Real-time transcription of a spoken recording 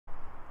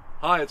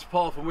Hi, it's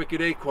Paul from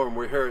Wickedacorn.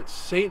 We're here at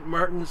St.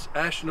 Martin's,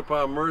 Ashton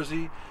upon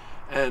Mersey,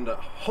 and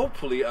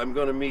hopefully I'm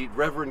going to meet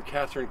Reverend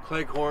Catherine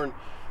Cleghorn,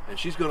 and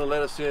she's going to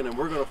let us in, and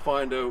we're going to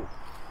find out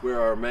where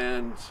our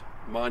man's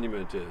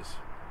monument is.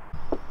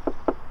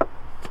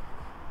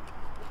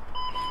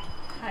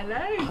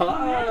 Hello.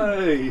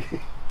 Hi.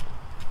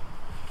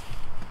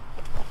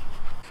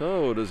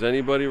 So, does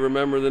anybody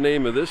remember the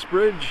name of this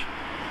bridge?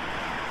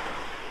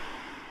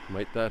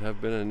 Might that have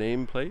been a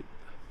nameplate?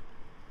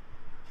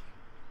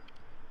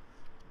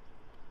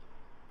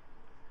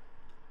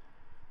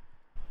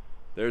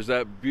 There's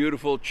that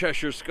beautiful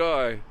Cheshire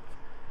sky.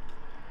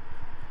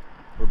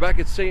 We're back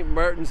at St.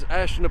 Martin's,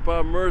 Ashton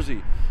upon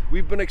Mersey.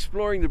 We've been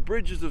exploring the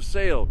bridges of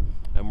Sale,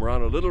 and we're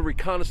on a little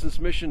reconnaissance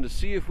mission to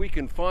see if we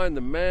can find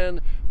the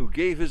man who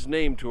gave his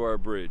name to our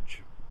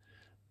bridge.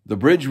 The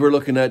bridge we're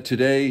looking at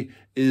today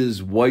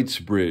is White's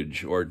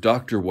Bridge, or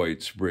Dr.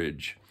 White's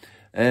Bridge.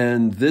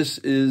 And this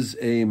is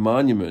a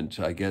monument,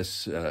 I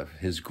guess,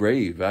 his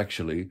grave,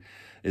 actually.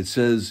 It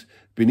says,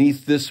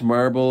 "Beneath this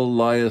marble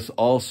lieth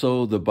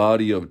also the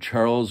body of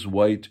Charles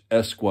White,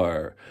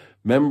 Esquire,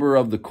 member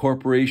of the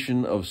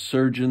Corporation of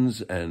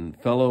Surgeons and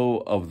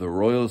Fellow of the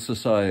Royal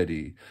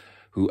Society,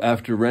 who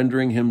after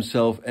rendering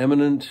himself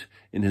eminent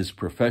in his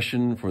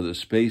profession for the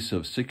space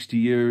of 60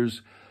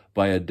 years,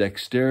 by a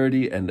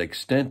dexterity and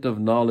extent of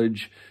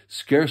knowledge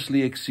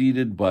scarcely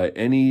exceeded by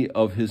any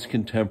of his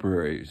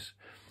contemporaries,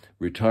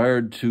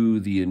 retired to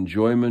the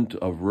enjoyment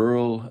of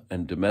rural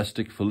and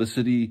domestic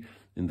felicity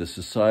in the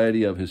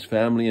society of his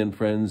family and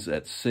friends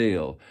at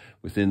Sale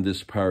within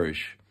this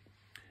parish.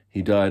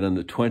 He died on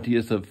the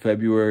 20th of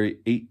February,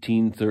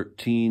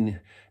 1813,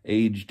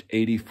 aged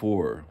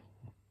 84.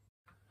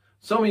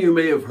 Some of you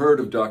may have heard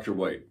of Dr.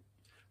 White,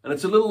 and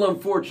it's a little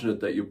unfortunate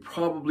that you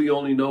probably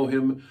only know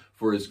him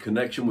for his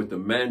connection with the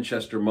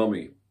Manchester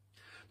mummy.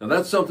 Now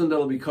that's something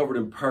that'll be covered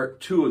in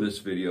part 2 of this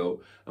video,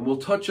 and we'll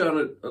touch on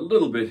it a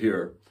little bit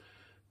here.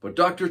 But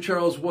Dr.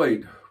 Charles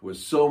White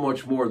was so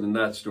much more than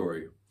that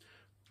story.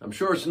 I'm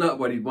sure it's not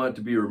what he'd want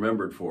to be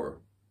remembered for.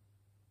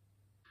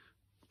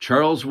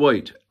 Charles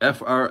White,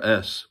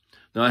 FRS.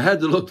 Now, I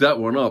had to look that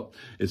one up.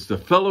 It's the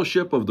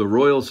Fellowship of the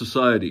Royal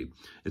Society.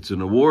 It's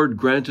an award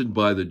granted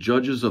by the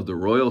judges of the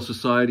Royal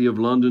Society of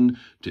London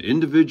to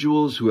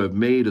individuals who have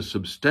made a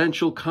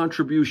substantial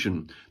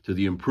contribution to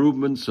the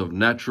improvements of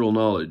natural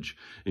knowledge,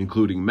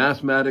 including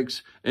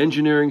mathematics,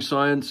 engineering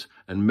science,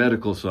 and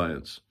medical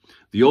science.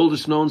 The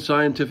oldest known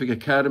scientific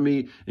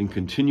academy in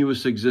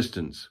continuous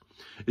existence.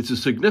 It's a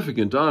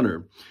significant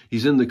honor.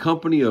 He's in the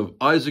company of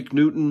Isaac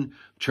Newton,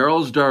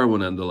 Charles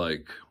Darwin, and the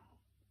like.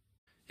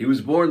 He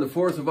was born the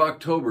 4th of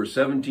October,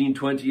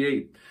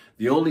 1728,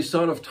 the only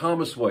son of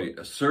Thomas White,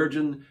 a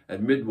surgeon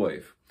and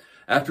midwife.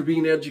 After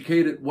being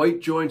educated,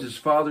 White joined his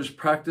father's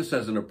practice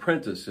as an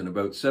apprentice in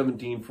about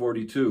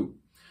 1742.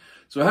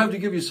 So I have to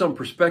give you some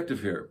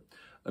perspective here.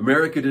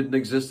 America didn't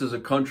exist as a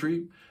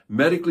country.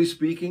 Medically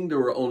speaking, there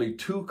were only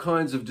 2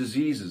 kinds of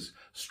diseases,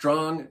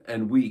 strong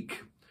and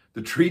weak.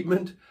 The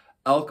treatment,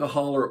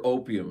 alcohol or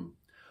opium.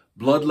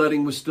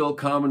 Bloodletting was still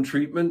common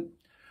treatment.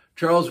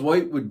 Charles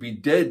White would be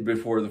dead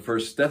before the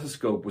first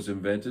stethoscope was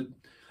invented,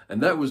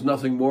 and that was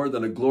nothing more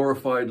than a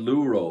glorified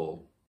loo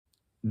roll.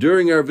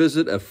 During our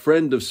visit, a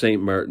friend of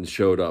St. Martin's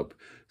showed up,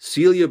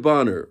 Celia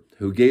Bonner,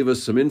 who gave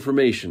us some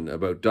information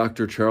about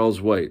Dr. Charles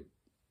White.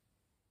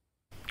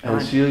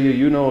 And Celia,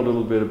 you know a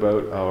little bit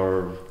about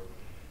our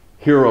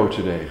hero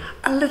today.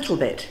 A little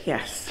bit,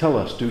 yes. Tell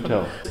us, do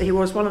tell. He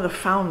was one of the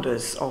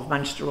founders of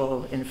Manchester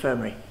Royal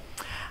Infirmary,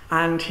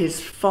 and his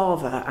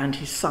father and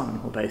his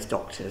son were both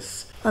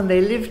doctors. And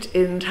they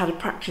had a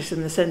practice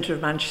in the centre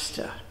of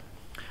Manchester,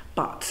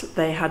 but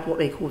they had what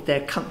they called their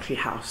country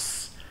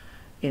house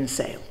in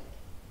Sale.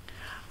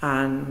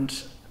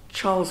 And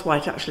Charles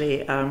White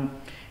actually,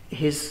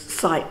 his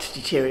sight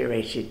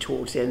deteriorated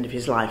towards the end of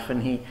his life,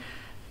 and he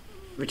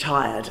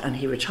retired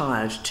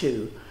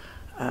to,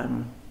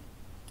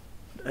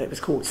 it was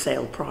called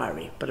Sale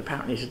Priory, but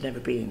apparently it had never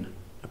been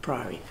a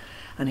priory.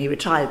 And he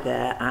retired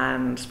there,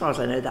 and as far as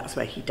I know, that's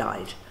where he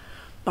died.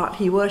 But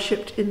he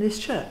worshipped in this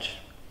church.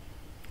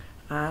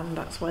 And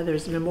that's why there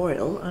is a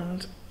memorial,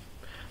 and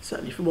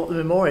certainly from what the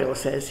memorial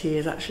says, he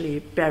is actually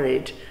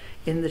buried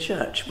in the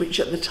church, which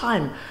at the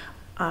time,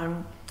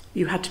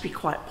 you had to be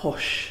quite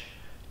posh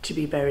to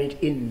be buried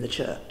in the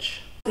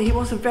church. He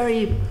was a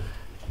very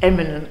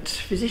eminent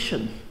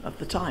physician of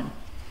the time,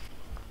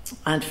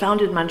 and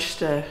founded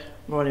Manchester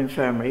Royal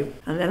Infirmary,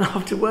 and then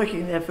after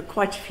working there for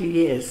quite a few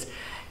years,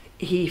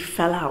 he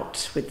fell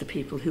out with the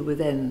people who were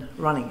then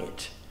running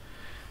it.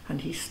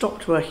 And he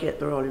stopped working at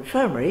the Royal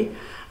Infirmary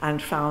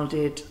and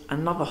founded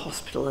another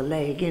hospital, a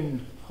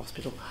laying-in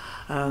hospital,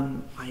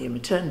 a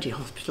maternity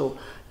hospital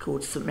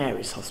called St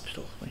Mary's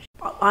Hospital.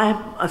 I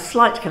have a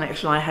slight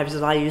connection I have is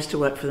that I used to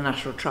work for the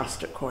National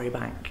Trust at Quarry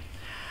Bank.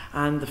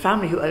 And the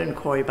family who owned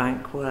Quarry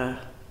Bank were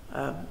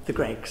the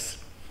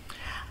Greggs.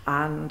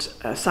 And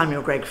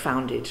Samuel Gregg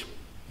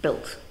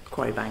built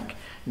Quarry Bank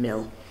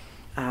Mill.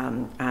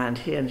 And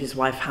he and his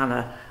wife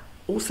Hannah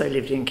also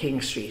lived in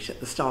King Street at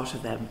the start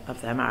of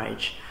their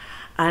marriage.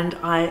 And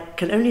I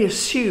can only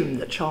assume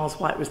that Charles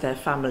White was their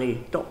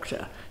family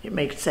doctor. It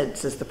made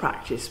sense as the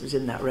practice was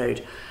in that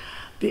road.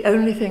 The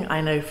only thing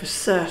I know for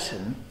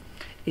certain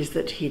is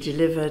that he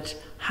delivered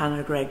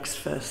Hannah Gregg's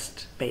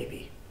first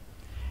baby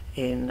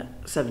in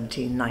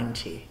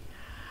 1790,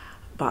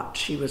 but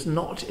she was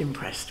not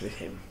impressed with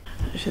him.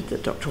 She said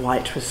that Dr.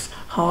 White was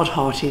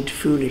hard-hearted,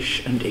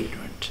 foolish and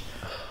ignorant.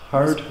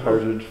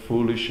 Hard-hearted,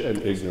 foolish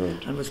and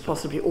ignorant. And was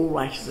possibly all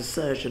right as a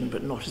surgeon,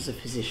 but not as a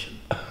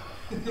physician.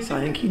 So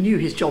I think he knew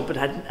his job, but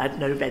had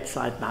no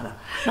bedside manner.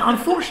 Now,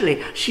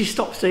 unfortunately, she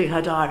stopped doing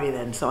her diary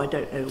then, so I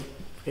don't know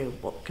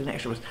what the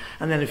connection was.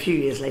 And then a few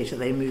years later,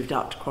 they moved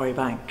out to Quarry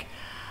Bank.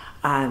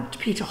 And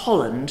Peter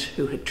Holland,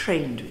 who had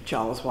trained with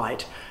Charles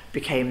White,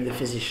 became the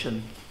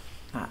physician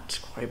at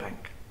Quarry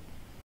Bank.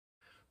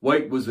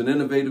 White was an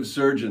innovative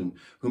surgeon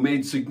who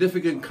made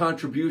significant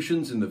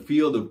contributions in the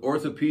field of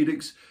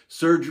orthopedics,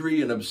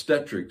 surgery, and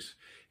obstetrics.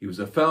 He was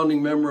a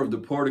founding member of the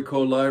Portico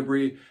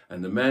Library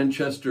and the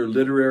Manchester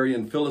Literary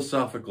and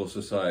Philosophical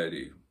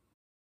Society.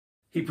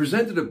 He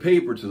presented a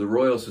paper to the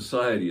Royal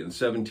Society in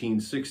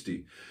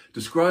 1760,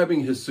 describing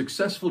his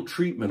successful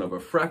treatment of a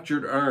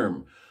fractured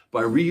arm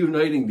by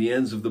reuniting the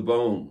ends of the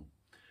bone.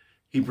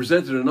 He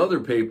presented another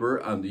paper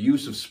on the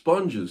use of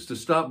sponges to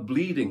stop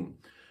bleeding,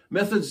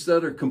 methods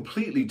that are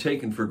completely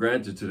taken for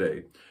granted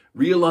today,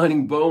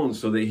 realigning bones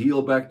so they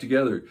heal back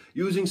together,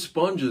 using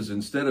sponges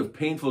instead of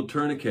painful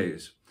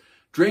tourniquets,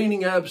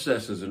 draining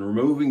abscesses and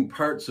removing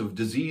parts of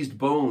diseased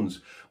bones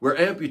where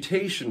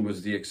amputation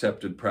was the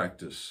accepted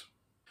practice.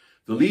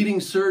 The leading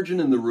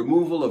surgeon in the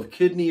removal of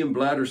kidney and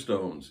bladder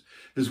stones,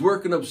 his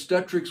work in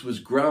obstetrics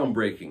was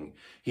groundbreaking.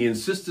 He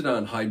insisted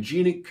on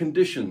hygienic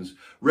conditions,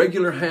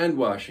 regular hand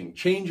washing,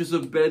 changes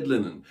of bed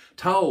linen,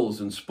 towels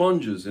and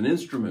sponges and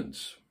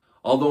instruments.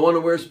 Although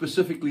unaware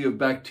specifically of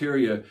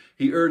bacteria,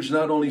 he urged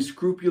not only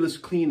scrupulous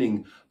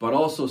cleaning, but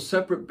also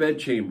separate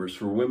bedchambers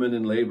for women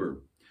in labor.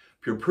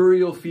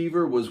 Puerperal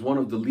fever was one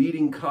of the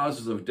leading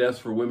causes of death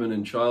for women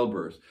in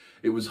childbirth.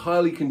 It was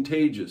highly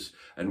contagious,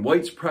 and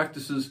White's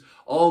practices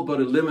all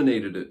but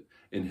eliminated it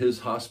in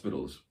his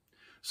hospitals.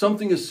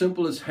 Something as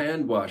simple as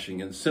hand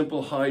washing and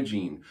simple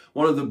hygiene,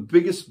 one of the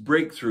biggest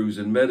breakthroughs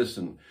in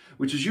medicine,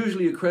 which is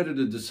usually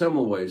accredited to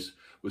Semmelweis,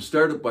 was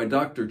started by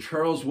Dr.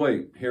 Charles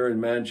White here in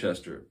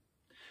Manchester.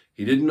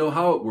 He didn't know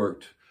how it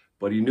worked,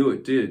 but he knew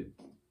it did.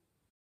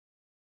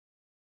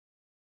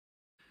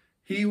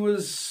 He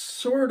was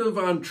sort of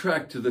on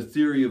track to the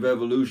theory of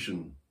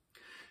evolution.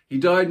 He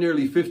died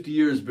nearly 50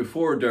 years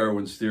before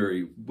Darwin's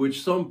theory,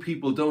 which some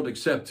people don't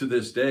accept to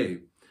this day.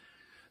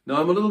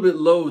 Now, I'm a little bit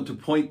loath to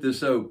point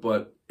this out,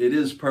 but it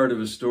is part of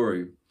his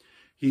story.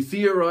 He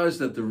theorized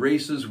that the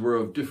races were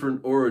of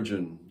different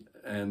origin,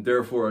 and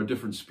therefore a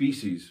different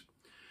species.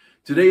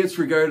 Today it's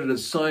regarded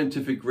as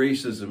scientific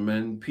racism,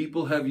 and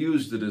people have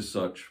used it as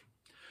such.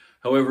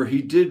 However,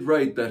 he did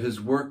write that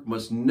his work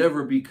must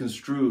never be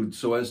construed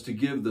so as to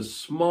give the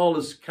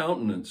smallest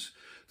countenance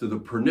to the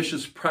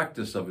pernicious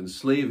practice of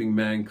enslaving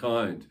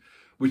mankind,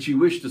 which he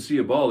wished to see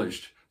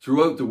abolished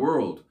throughout the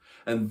world,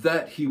 and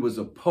that he was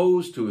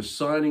opposed to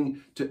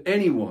assigning to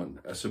anyone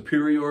a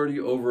superiority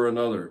over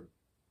another.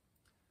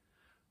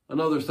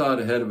 Another thought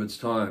ahead of its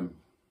time,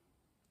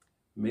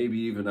 maybe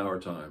even our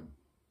time.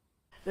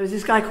 There was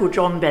this guy called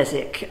John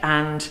Beswick,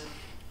 and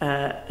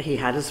he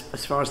had,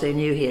 as far as they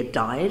knew, he had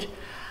died.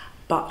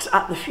 But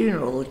at the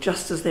funeral,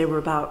 just as they were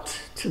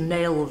about to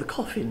nail the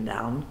coffin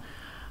down,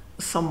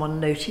 someone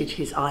noted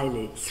his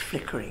eyelids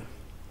flickering.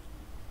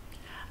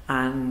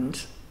 And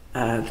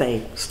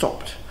they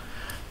stopped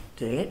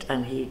doing it,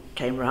 and he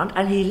came around,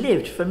 and he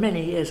lived for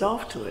many years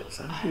afterwards.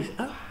 And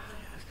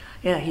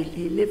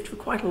he lived for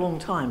quite a long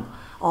time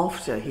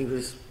after he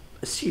was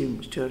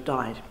assumed to have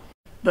died.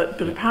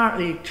 But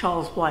apparently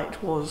Charles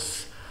White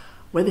was,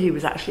 whether he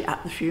was actually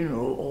at the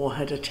funeral or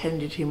had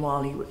attended him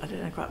while he, I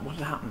don't know quite what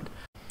had happened.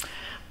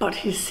 But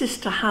his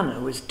sister Hannah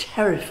was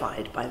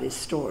terrified by this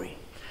story,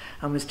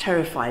 and was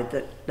terrified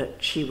that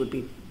she would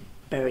be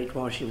buried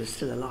while she was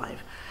still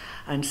alive.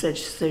 And so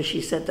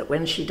she said that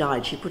when she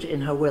died, she put it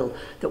in her will,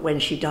 that when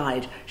she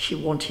died, she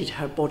wanted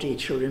her body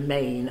to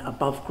remain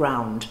above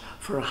ground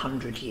for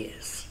 100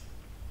 years.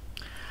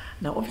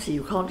 Now, obviously,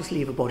 you can't just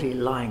leave a body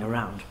lying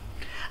around.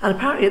 And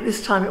apparently at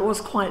this time, it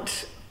was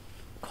quite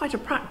a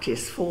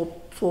practice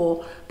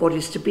for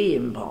bodies to be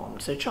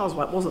embalmed. So Charles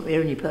White wasn't the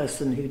only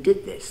person who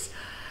did this,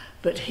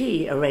 but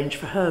he arranged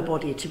for her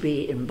body to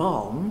be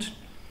embalmed,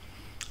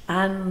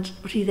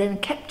 but he then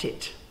kept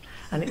it,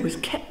 and it was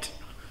kept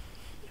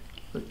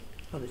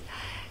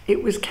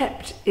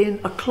in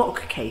a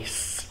clock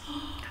case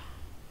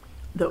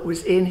that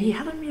was in, he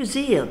had a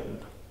museum.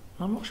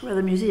 I'm not sure where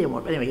the museum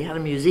was, but anyway, he had a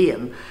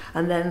museum,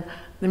 and then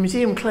the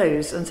museum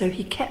closed, and so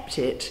he kept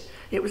it.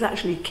 It was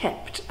actually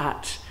kept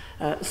at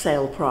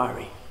Sale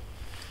Priory.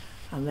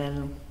 And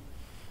then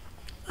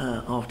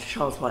after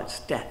Charles White's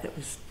death, it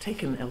was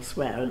taken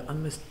elsewhere,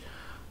 and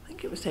I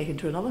think it was taken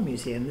to another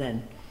museum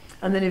then.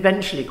 And then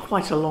eventually,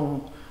 quite a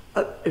long,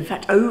 in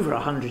fact, over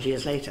 100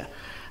 years later,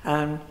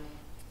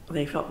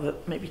 they felt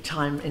that maybe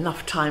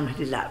enough time had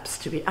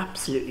elapsed to be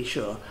absolutely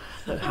sure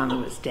that Hannah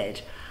was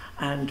dead.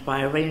 And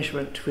by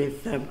arrangement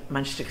with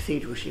Manchester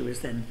Cathedral, she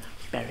was then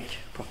buried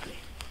properly.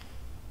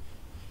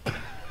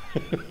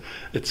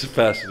 It's a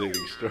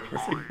fascinating story.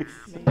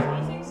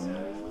 Amazing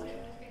story.